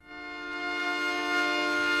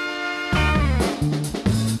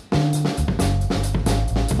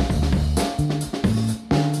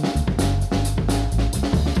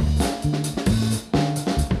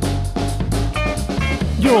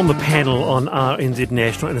on the panel on RNZ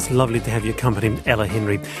National, and it's lovely to have your company, Ella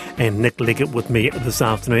Henry and Nick Leggett, with me this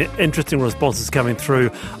afternoon. Interesting responses coming through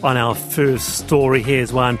on our first story.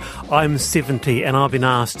 Here's one. I'm 70 and I've been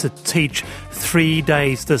asked to teach 3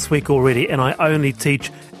 days this week already, and I only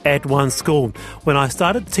teach at one school. When I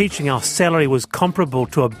started teaching, our salary was comparable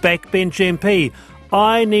to a backbench MP.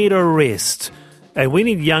 I need a rest. And we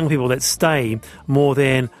need young people that stay more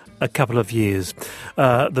than a couple of years.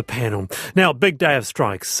 The panel. Now, big day of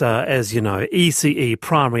strikes, as you know. ECE,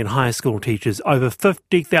 primary and high school teachers, over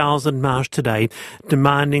 50,000 marched today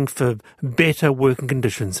demanding for better working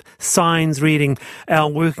conditions. Signs reading, our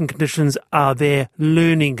working conditions are their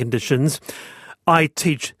learning conditions. I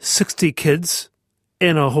teach 60 kids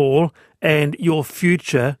in a hall and your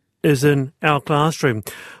future is in our classroom.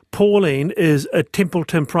 Pauline is a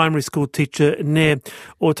Templeton primary school teacher near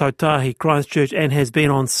Otautahi, Christchurch, and has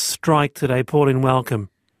been on strike today. Pauline, welcome.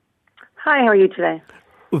 Hi, how are you today?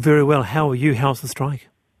 Very well. How are you? How's the strike?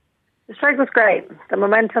 The strike was great. The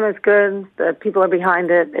momentum is good. The people are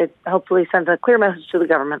behind it. It hopefully sends a clear message to the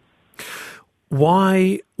government.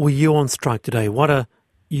 Why were you on strike today? What are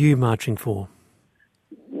you marching for?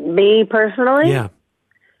 Me personally? Yeah.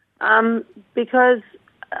 Because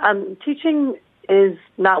teaching is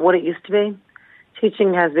not what it used to be.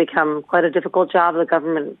 Teaching has become quite a difficult job. The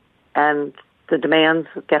government and the demands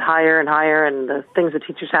get higher and higher, and the things that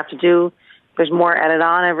teachers have to do, there's more added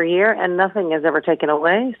on every year, and nothing is ever taken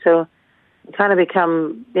away. So you kind of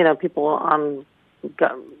become, people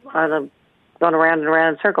going around and around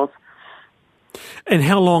in circles. And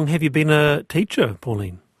how long have you been a teacher,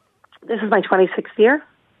 Pauline? This is my 26th year.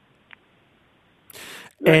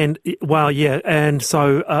 And, well, yeah, and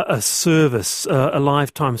so a service, a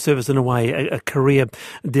lifetime service in a way, a career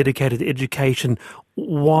dedicated to education.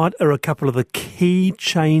 What are a couple of the key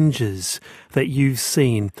changes that you've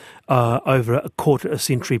seen over a quarter a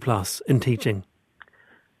century plus in teaching?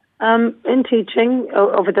 In teaching,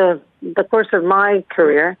 over the course of my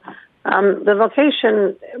career, the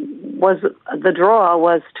vocation the draw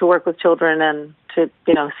was to work with children and to,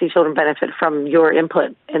 see children benefit from your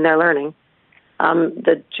input in their learning.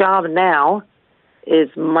 The job now is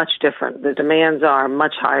much different. The demands are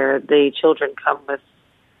much higher. The children come with,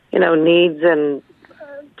 needs and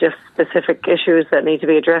just specific issues that need to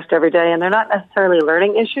be addressed every day. And they're not necessarily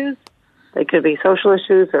learning issues. They could be social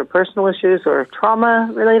issues or personal issues or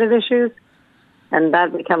trauma-related issues. And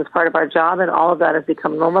that becomes part of our job, and all of that has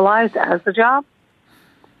become normalized as the job.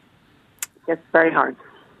 It's very hard.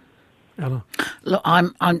 Ella. Look,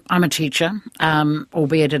 I'm a teacher,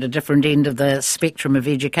 albeit at a different end of the spectrum of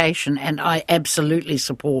education, and I absolutely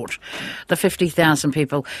support the 50,000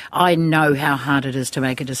 people. I know how hard it is to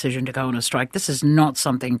make a decision to go on a strike. This is not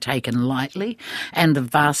something taken lightly, and the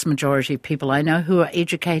vast majority of people I know who are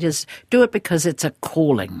educators do it because it's a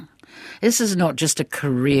calling. This is not just a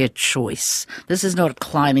career choice. This is not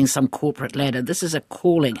climbing some corporate ladder. This is a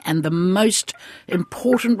calling. And the most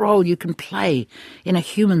important role you can play in a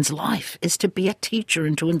human's life is to be a teacher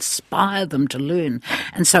and to inspire them to learn.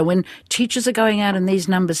 And so when teachers are going out in these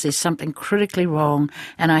numbers, there's something critically wrong,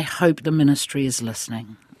 and I hope the ministry is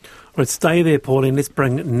listening. Right, stay there, Pauline. Let's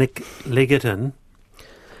bring Nick Leggett in.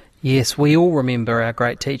 Yes, we all remember our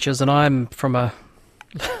great teachers, and I'm from a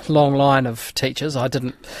long line of teachers. I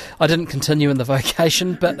didn't continue in the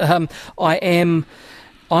vocation, but I'm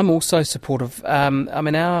also supportive. Our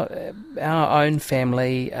own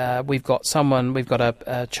family, we've got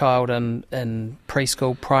a child in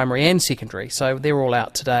preschool, primary and secondary, so they're all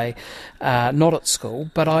out today, not at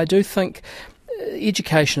school. But I do think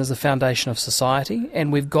education is the foundation of society,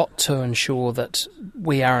 and we've got to ensure that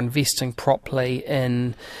we are investing properly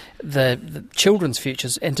in the children's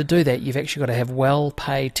futures, and to do that you've actually got to have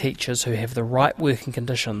well-paid teachers who have the right working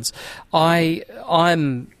conditions.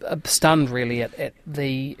 I'm stunned really at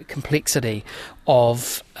the complexity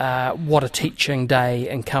of what a teaching day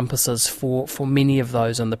encompasses for many of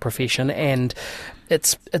those in the profession, and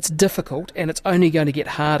it's difficult, and it's only going to get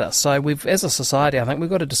harder. So as a society, I think we've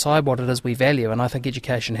got to decide what it is we value, and I think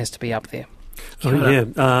education has to be up there. Oh,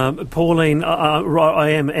 yeah. Pauline, I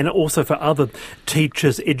am, and also for other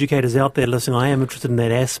teachers, educators out there listening, I am interested in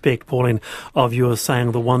that aspect, Pauline, of you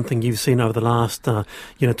saying the one thing you've seen over the last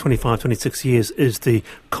 25, 26 years is the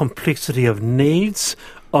complexity of needs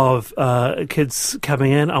of kids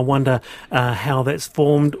coming in. I wonder how that's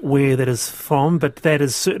formed, where that is from, but that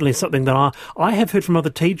is certainly something that I have heard from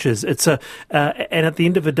other teachers. It's and at the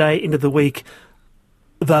end of the day, end of the week,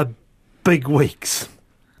 the big weeks.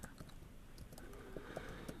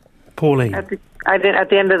 Pauline. At I didn't. At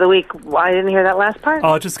the end of the week, I didn't hear that last part.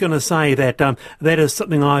 I was just going to say that that is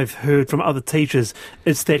something I've heard from other teachers.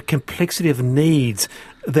 It's that complexity of needs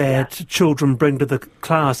that children bring to the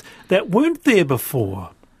class that weren't there before.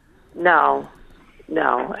 No.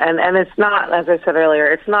 And it's not, as I said earlier,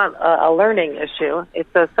 it's not a learning issue.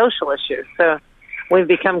 It's a social issue. So we've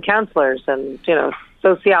become counselors and,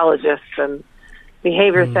 sociologists and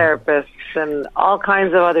behavior therapists and all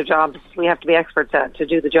kinds of other jobs we have to be experts at to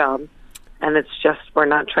do the job. And it's just we're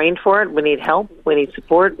not trained for it. We need help. We need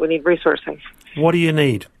support. We need resourcing. What do you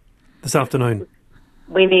need this afternoon?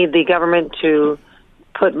 We need the government to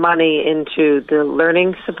put money into the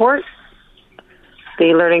learning support.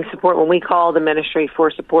 The learning support, when we call the ministry for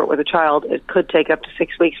support with a child, it could take up to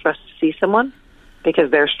 6 weeks for us to see someone because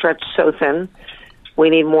they're stretched so thin. We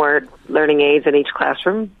need more learning aids in each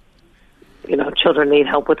classroom. Children need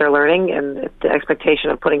help with their learning, and the expectation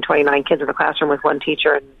of putting 29 kids in the classroom with one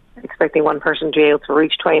teacher and expecting one person to be able to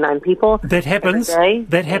reach 29 people. That happens. Every day,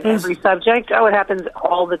 that happens. Every subject. Oh, it happens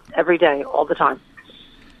every day, all the time.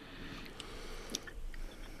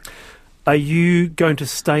 Are you going to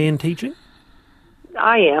stay in teaching?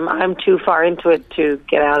 I am. I'm too far into it to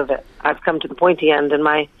get out of it. I've come to the pointy end, and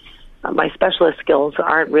my specialist skills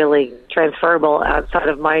aren't really transferable outside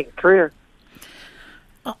of my career.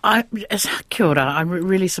 Kia ora, I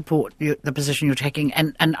really support the position you're taking,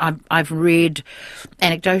 and I've read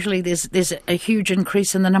anecdotally there's a huge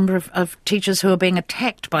increase in the number of teachers who are being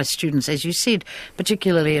attacked by students, as you said,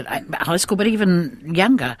 particularly at high school, but even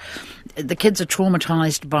younger. The kids are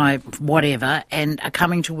traumatised by whatever and are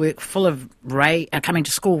coming to work coming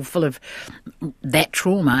to school full of that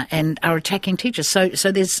trauma and are attacking teachers. So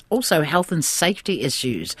there's also health and safety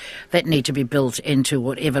issues that need to be built into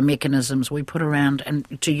whatever mechanisms we put around and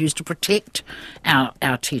to use to protect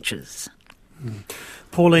our teachers.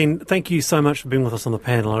 Pauline, thank you so much for being with us on the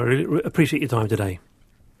panel. I really appreciate your time today.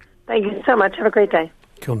 Thank you so much. Have a great day.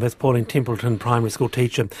 Cool. That's Pauline Templeton, primary school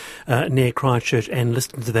teacher near Christchurch. And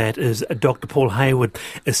listening to that is Dr. Paul Hayward,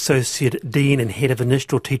 Associate Dean and Head of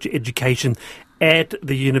Initial Teacher Education at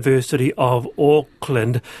the University of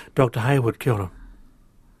Auckland. Dr. Hayward, kia ora.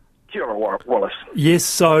 Kia ora, Wallace. Yes,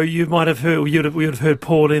 so you might have heard, you would have heard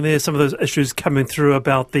Paul in there, some of those issues coming through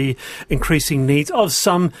about the increasing needs of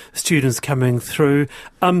some students coming through.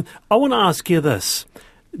 I want to ask you this.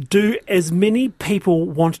 Do as many people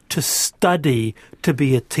want to study to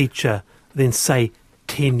be a teacher than, say,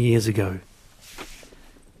 10 years ago?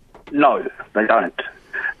 No, they don't.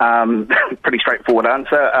 Pretty straightforward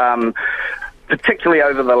answer. Particularly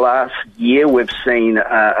over the last year, we've seen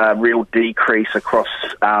a real decrease across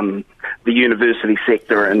the university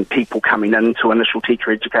sector and people coming into initial teacher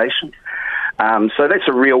education. So that's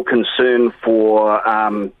a real concern for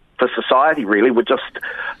society, really. We're just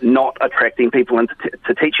not attracting people into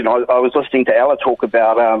to teaching. I was listening to Ella talk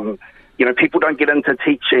about, people don't get into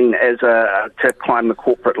teaching to climb the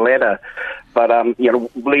corporate ladder. But,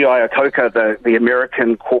 Lee Iacocca, the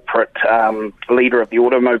American corporate leader of the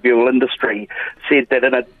automobile industry, said that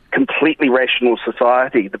in a completely rational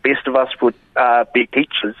society, the best of us would be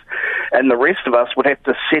teachers, and the rest of us would have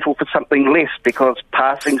to settle for something less because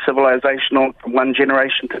passing civilization on from one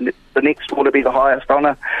generation to the next ought to be the highest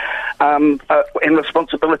honour and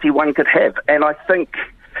responsibility one could have. And I think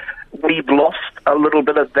we've lost a little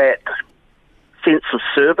bit of that sense of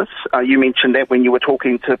service. You mentioned that when you were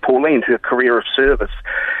talking to Pauline, her career of service.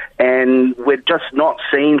 And we're just not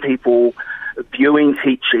seeing people viewing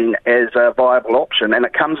teaching as a viable option, and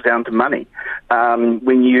it comes down to money.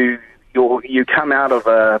 When you come out of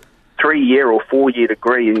a 3-year or 4-year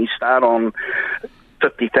degree and you start on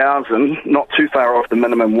 $50,000, not too far off the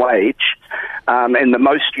minimum wage, and the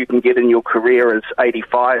most you can get in your career is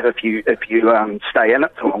 $85 if you stay in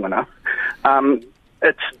it for long enough.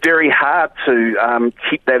 It's very hard to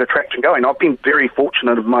keep that attraction going. I've been very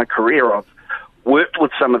fortunate in my career. I've worked with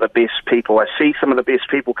some of the best people. I see some of the best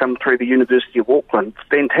people come through the University of Auckland,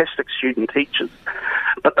 fantastic student teachers.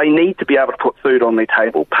 But they need to be able to put food on their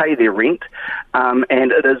table, pay their rent, and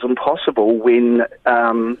it is impossible when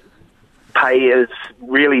pay is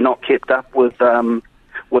really not kept up with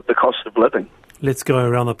the cost of living. Let's go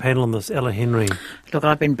around the panel on this. Ella Henry. Look,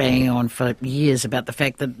 I've been banging on for years about the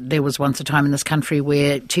fact that there was once a time in this country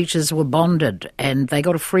where teachers were bonded and they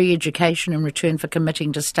got a free education in return for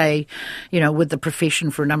committing to stay, with the profession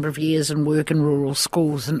for a number of years and work in rural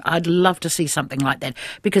schools. And I'd love to see something like that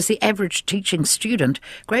because the average teaching student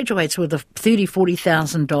graduates with a $30,000,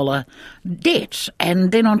 $40,000 debt.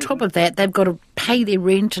 And then on top of that, they've got to pay their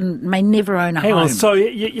rent and may never own a home.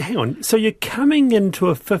 Hang on. So you're coming into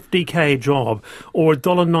a $50K job or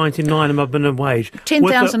 $1.99 above minimum wage.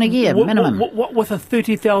 $10,000 a year minimum. With a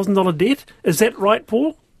 $30,000 debt? Is that right,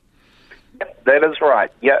 Paul? Yep, that is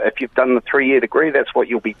right. Yeah, if you've done the 3-year degree, that's what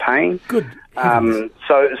you'll be paying. Good. So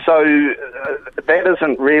that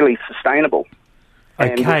isn't really sustainable.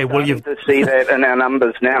 Okay, well, you've to see that in our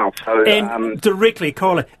numbers now. So, and directly,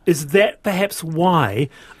 Corla, is that perhaps why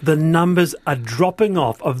the numbers are dropping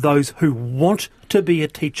off of those who want to be a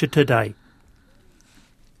teacher today?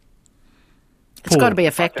 It's got to be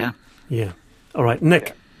a factor. Yeah. All right,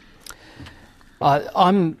 Nick.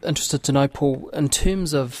 I'm interested to know, Paul, in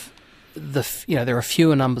terms of there are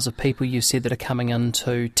fewer numbers of people you said that are coming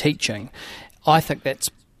into teaching. I think that's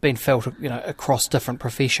been felt, across different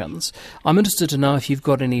professions. I'm interested to know if you've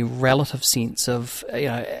got any relative sense of,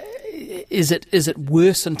 is it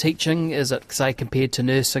worse in teaching? Is it, say, compared to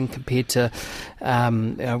nursing, compared to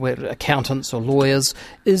accountants or lawyers?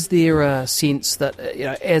 Is there a sense that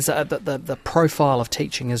the profile of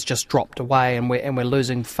teaching has just dropped away, and we're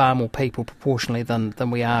losing far more people proportionally than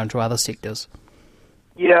we are into other sectors?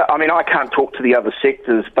 Yeah, I mean, I can't talk to the other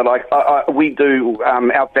sectors, but we do.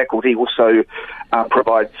 Our faculty also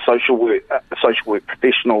provides social work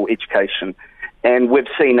professional education, and we've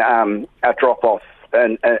seen a drop off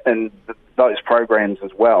in those programs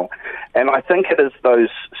as well. And I think it is those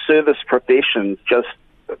service professions. Just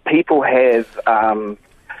people have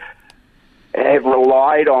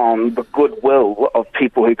relied on the goodwill of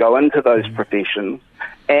people who go into those professions.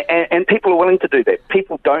 And people are willing to do that.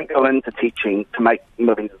 People don't go into teaching to make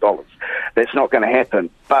millions of dollars. That's not going to happen.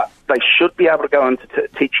 But they should be able to go into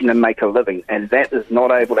teaching and make a living, and that is not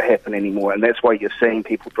able to happen anymore. And that's why you're seeing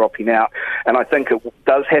people dropping out. And I think it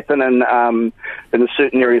does happen in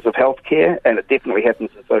certain areas of healthcare, and it definitely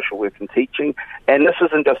happens in social work and teaching. And this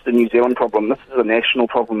isn't just a New Zealand problem. This is a national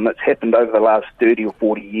problem that's happened over the last 30 or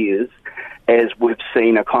 40 years, as we've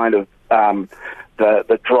seen a kind of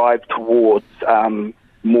the drive towards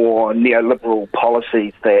more neoliberal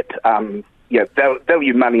policies that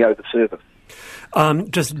value money over service.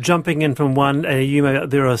 Just jumping in from one,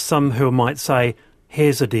 there are some who might say,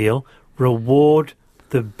 here's a deal, reward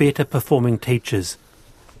the better performing teachers.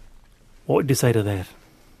 What would you say to that?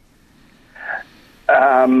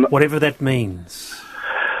 Whatever that means.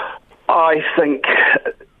 I think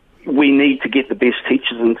we need to get the best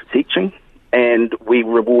teachers into teaching, and we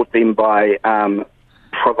reward them by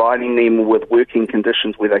providing them with working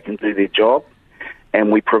conditions where they can do their job,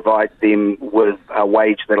 and we provide them with a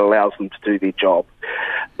wage that allows them to do their job.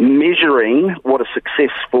 Measuring what a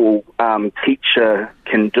successful teacher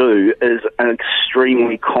can do is an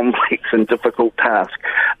extremely complex and difficult task.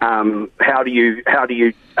 How do you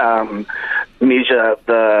measure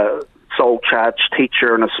the sole charge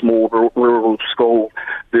teacher in a small rural school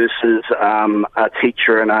versus a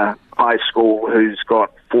teacher in a high school who's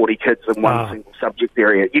got 40 kids in one single subject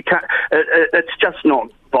area? You can't. It's just not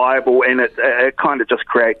viable, and it kind of just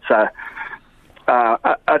creates a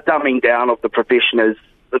dumbing down of the profession. As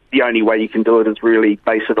the only way you can do it is really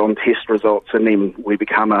base it on test results, and then we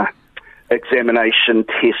become a examination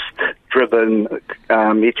test driven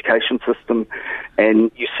education system. And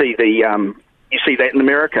you see that in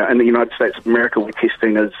America, in the United States of America, where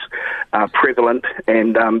testing is prevalent,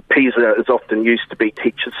 and PISA is often used to beat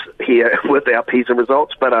teachers here with our PISA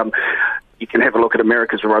results, but you can have a look at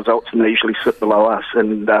America's results, and they usually sit below us.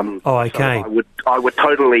 And okay. So I would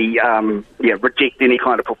totally reject any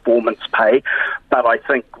kind of performance pay, but I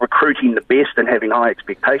think recruiting the best and having high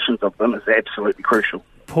expectations of them is absolutely crucial.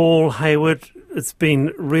 Paul Hayward, it's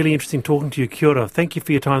been really interesting talking to you. Kia ora. Thank you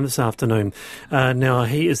for your time this afternoon. Now,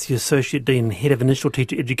 he is the Associate Dean, Head of Initial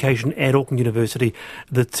Teacher Education at Auckland University.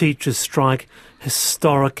 The teachers' strike,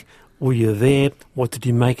 historic. Were you there? What did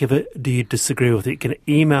you make of it? Do you disagree with it? You can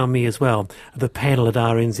email me as well, the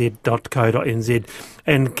panel@rnz.co.nz.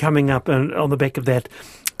 And coming up on the back of that,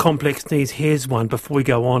 complex needs, here's one before we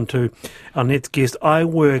go on to our next guest. I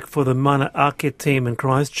work for the Mana Ake team in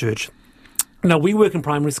Christchurch. Now, we work in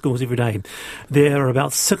primary schools every day. There are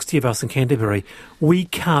about 60 of us in Canterbury. We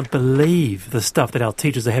can't believe the stuff that our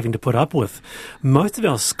teachers are having to put up with. Most of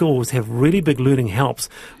our schools have really big learning helps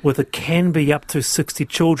with it can be up to 60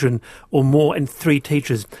 children or more and 3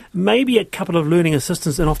 teachers. Maybe a couple of learning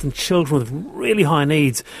assistants, and often children with really high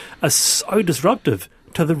needs are so disruptive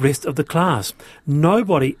to the rest of the class.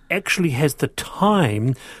 Nobody actually has the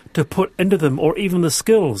time to put into them, or even the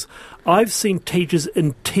skills. I've seen teachers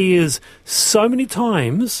in tears so many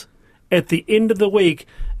times at the end of the week.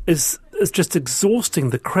 Is just exhausting.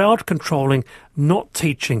 The crowd controlling, not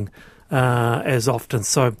teaching. as often.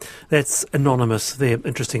 So that's anonymous there.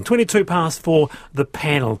 Interesting. 22 past 4, the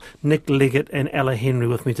panel. Nick Leggett and Ella Henry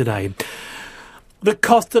with me today. The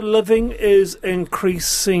cost of living is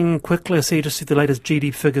increasing quickly. I see the latest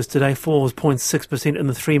GDP figures today, 4.6% in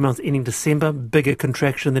the 3 months ending December, bigger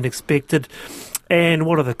contraction than expected. And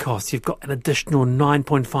what are the costs? You've got an additional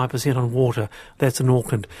 9.5% on water. That's in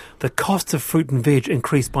Auckland. The cost of fruit and veg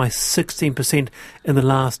increased by 16% in the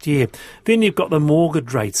last year. Then you've got the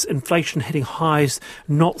mortgage rates, inflation hitting highs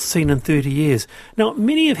not seen in 30 years. Now,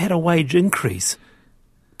 many have had a wage increase,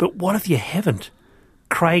 but what if you haven't?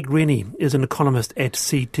 Craig Rennie is an economist at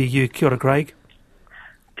CTU. Kia ora, Craig.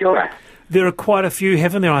 Kia ora. There are quite a few,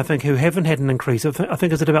 haven't there, I think, who haven't had an increase. I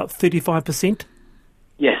think, is it about 35%?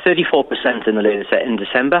 Yes, 34% in the latest in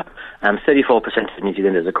December, and 34% of New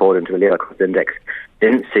Zealanders, according to the Labour Cost Index,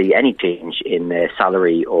 didn't see any change in their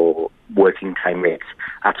salary or working time rates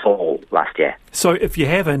at all last year. So if you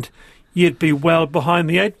haven't, you'd be well behind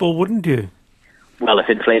the 8 ball, wouldn't you? Well, if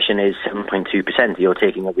inflation is 7.2%, you're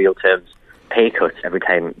taking a real terms pay cut every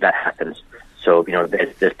time that happens. So,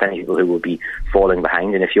 there's plenty of people who will be falling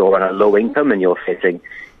behind, and if you're on a low income and you're facing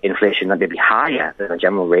inflation that may be higher than a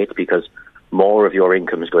general rate because more of your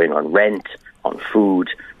income is going on rent, on food,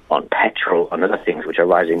 on petrol, on other things which are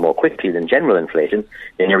rising more quickly than general inflation,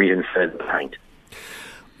 then you're even further behind.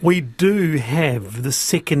 We do have the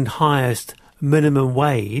second highest minimum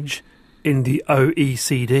wage in the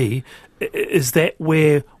OECD. Is that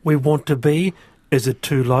where we want to be? Is it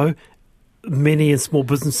too low? Many in small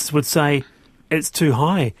businesses would say it's too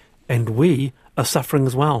high, and we are suffering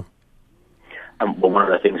as well. Well, one of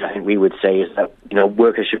the things I think we would say is that,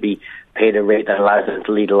 workers should be paid a rate that allows them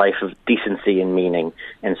to lead a life of decency and meaning.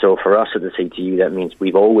 And so for us at the CTU, that means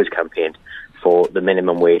we've always campaigned for the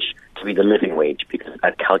minimum wage to be the living wage, because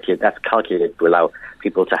that's calculated to allow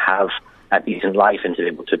people to have a decent life and to be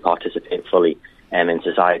able to participate fully in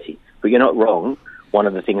society. But you're not wrong. One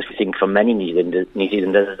of the things we think for many New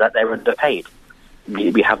Zealanders is that they're underpaid.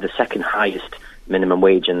 We have the second highest minimum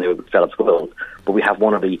wage in the developed world, but we have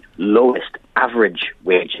one of the lowest average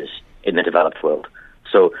wages in the developed world.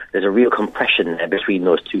 So there's a real compression there between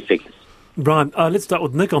those two figures. Right, let's start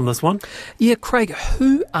with Nick on this one. Yeah, Craig,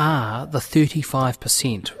 who are the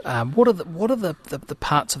 35%? What are the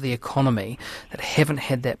parts of the economy that haven't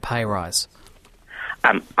had that pay rise?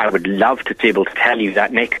 I would love to be able to tell you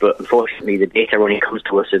that, Nick, but unfortunately the data only comes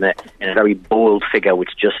to us in a very bold figure,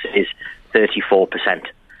 which just is 34%.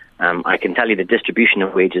 I can tell you the distribution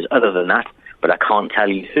of wages other than that, but I can't tell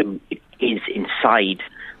you who it is inside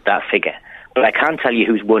that figure. But I can tell you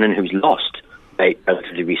who's won and who's lost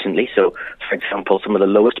relatively recently. So, for example, some of the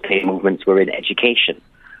lowest pay movements were in education,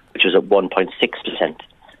 which was at 1.6%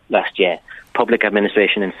 last year. Public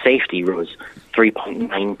administration and safety rose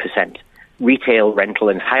 3.9%. Retail, rental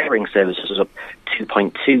and hiring services was up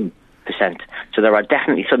 2.2%. So there are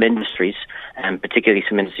definitely some industries, particularly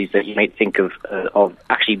some industries that you might think of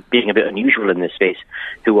actually being a bit unusual in this space,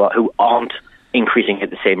 who aren't increasing at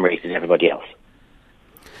the same rate as everybody else.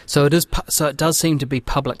 So it does seem to be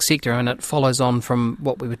public sector, and it follows on from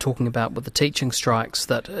what we were talking about with the teaching strikes,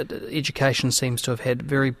 that education seems to have had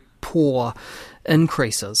very poor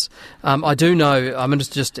increases. I do know,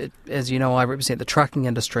 as you know, I represent the trucking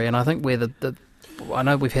industry, and I think where I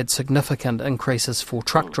know we've had significant increases for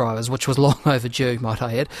truck drivers, which was long overdue, might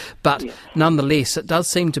I add, but nonetheless, it does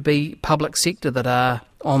seem to be public sector that are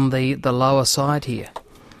on the lower side here.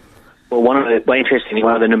 Well, interestingly,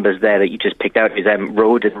 one of the numbers there that you just picked out is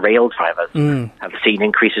road and rail drivers have seen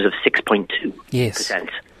increases of 6.2%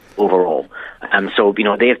 overall. So,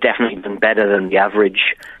 they've definitely been better than the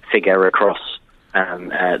average figure across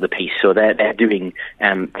the piece. So they're doing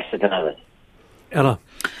better than others. Ella?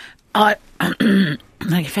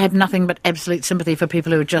 I've had nothing but absolute sympathy for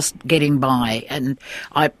people who are just getting by. And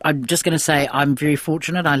I'm just going to say I'm very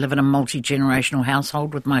fortunate. I live in a multi-generational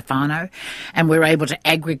household with my whānau, and we're able to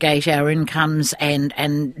aggregate our incomes and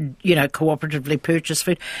cooperatively purchase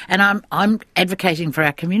food. And I'm advocating for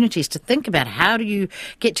our communities to think about how do you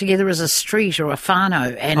get together as a street or a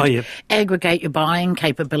whānau and aggregate your buying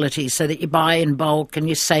capabilities so that you buy in bulk and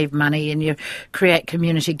you save money and you create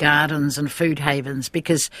community gardens and food havens,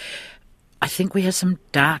 because I think we have some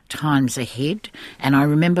dark times ahead, and I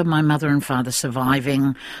remember my mother and father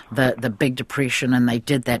surviving the Big Depression, and they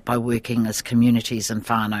did that by working as communities in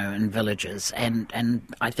whānau and villages, and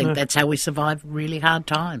I think that's how we survive really hard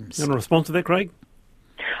times. You want to respond to that, Craig?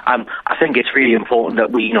 I think it's really important that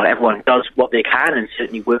everyone does what they can, and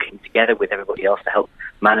certainly working together with everybody else to help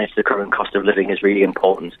manage the current cost of living is really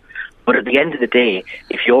important. But at the end of the day,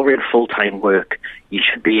 if you're in full-time work, you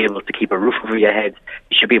should be able to keep a roof over your head,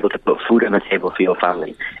 you should be able to put food on the table for your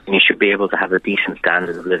family, and you should be able to have a decent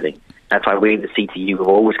standard of living. That's why we, the CTU, have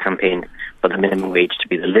always campaigned for the minimum wage to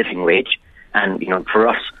be the living wage. And, for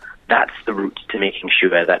us, that's the route to making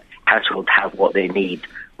sure that households have what they need,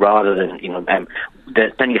 rather than,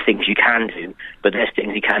 there's plenty of things you can do, but there's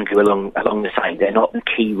things you can do along the side. They're not the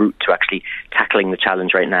key route to actually tackling the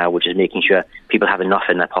challenge right now, which is making sure people have enough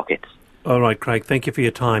in their pockets. All right, Craig, thank you for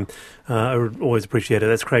your time. I always appreciate it.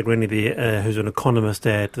 That's Craig Rennie, who's an economist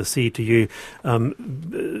at the CTU.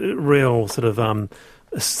 Real sort of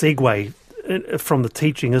segue from the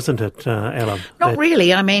teaching, isn't it, Ella? Not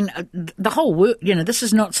really. I mean, the whole work, this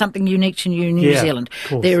is not something unique to New Zealand.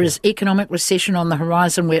 There is economic recession on the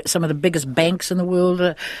horizon where some of the biggest banks in the world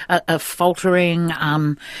are faltering.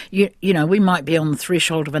 We might be on the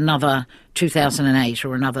threshold of another 2008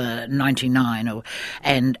 or another 99,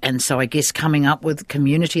 and so I guess coming up with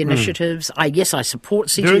community initiatives. I support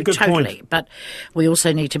CTU totally, point. But we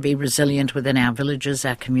also need to be resilient within our villages,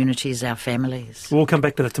 our communities, our families. We'll come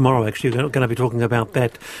back to that tomorrow. Actually, we're going to be talking about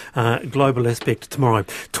that global aspect tomorrow.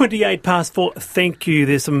 4:28. Thank you.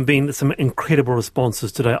 There's been some incredible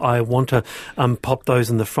responses today. I want to pop those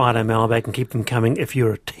in the Friday mailbag and keep them coming. If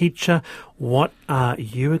you're a teacher, what are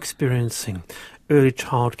you experiencing? Early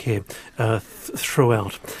childcare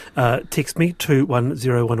throughout. Text me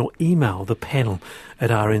 2101 or email the panel at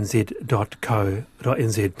rnz.co.nz.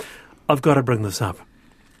 I've got to bring this up.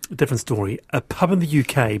 A different story. A pub in the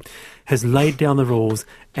UK has laid down the rules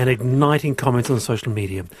and igniting comments on social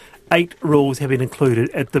media. 8 rules have been included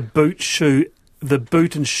at the Boot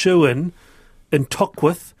and Shoe in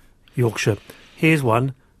Tockwith, Yorkshire. Here's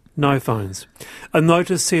one. No phones. A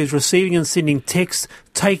notice says receiving and sending texts,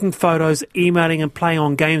 taking photos, emailing and playing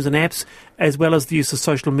on games and apps, as well as the use of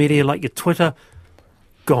social media like your Twitter,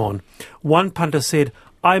 gone. One punter said,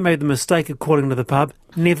 I made the mistake of calling to the pub.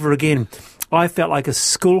 Never again. I felt like a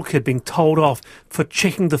school kid being told off for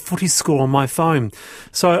checking the footy score on my phone.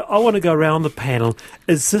 So I want to go around the panel.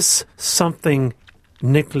 Is this something,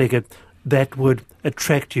 Nick Leggett, that would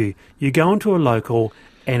attract you? You go into a local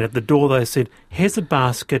and at the door they said, here's a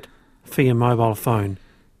basket for your mobile phone.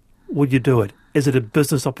 Would you do it? Is it a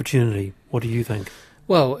business opportunity? What do you think?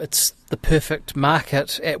 Well, it's the perfect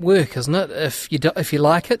market at work, isn't it? If you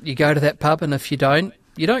like it, you go to that pub, and if you don't,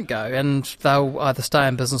 you don't go, and they'll either stay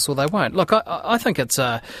in business or they won't. Look, I think it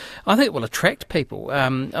will attract people. I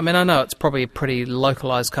know it's probably a pretty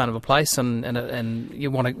localised kind of a place, and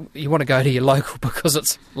you want to go to your local because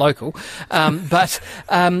it's local. But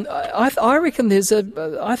I reckon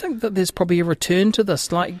I think that there's probably a return to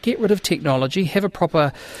this. Like, get rid of technology, have a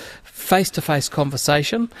proper face-to-face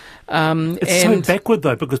conversation. It's so backward,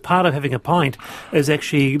 though, because part of having a pint is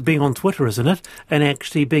actually being on Twitter, isn't it? And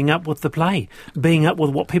actually being up with the play, being up with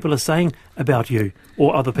what people are saying about you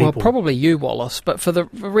or other people. Well, probably you, Wallace, but for the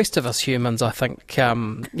rest of us humans, I think,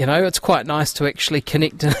 it's quite nice to actually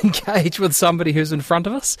connect and engage with somebody who's in front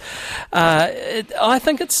of us. I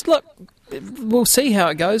think we'll see how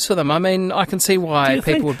it goes for them. I mean, I can see why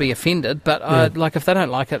people would be offended, but if they don't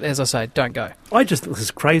like it, as I say, don't go. I just think this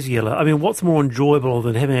is crazy, Ella. I mean, what's more enjoyable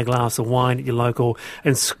than having a glass of wine at your local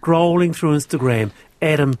and scrolling through Instagram,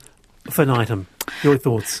 Adam Finitum? Your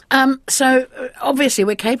thoughts? So, obviously,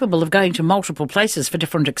 we're capable of going to multiple places for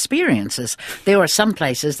different experiences. There are some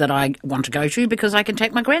places that I want to go to because I can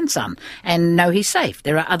take my grandson and know he's safe.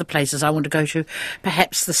 There are other places I want to go to,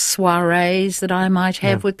 perhaps the soirees that I might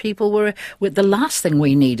have with people where the last thing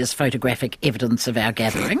we need is photographic evidence of our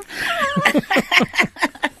gathering.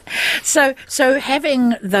 So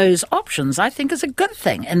having those options, I think, is a good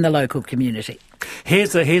thing in the local community.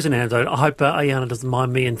 Here's an anecdote. I hope Ayana doesn't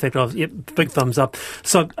mind me. In fact, big thumbs up.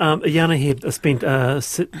 So Ayana here spent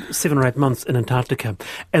 7 or 8 months in Antarctica,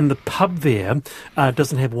 and the pub there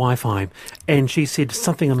doesn't have Wi-Fi. And she said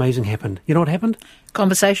something amazing happened. You know what happened?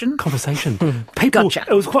 Conversation. People. Gotcha.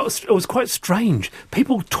 It was quite strange.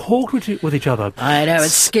 People talked with each other. I know,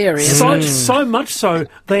 it's scary. So much so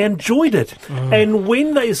they enjoyed it. And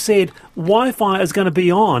when they said Wi-Fi is going to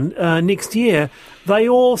be on next year, they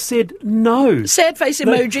all said no. Sad face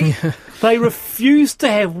emoji. They refused to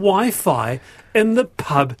have Wi-Fi in the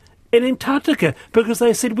pub in Antarctica because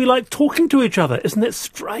they said we like talking to each other. Isn't that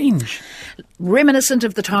strange? Reminiscent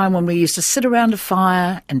of the time when we used to sit around a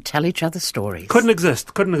fire and tell each other stories. Couldn't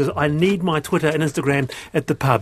exist. I need my Twitter and Instagram at the pub.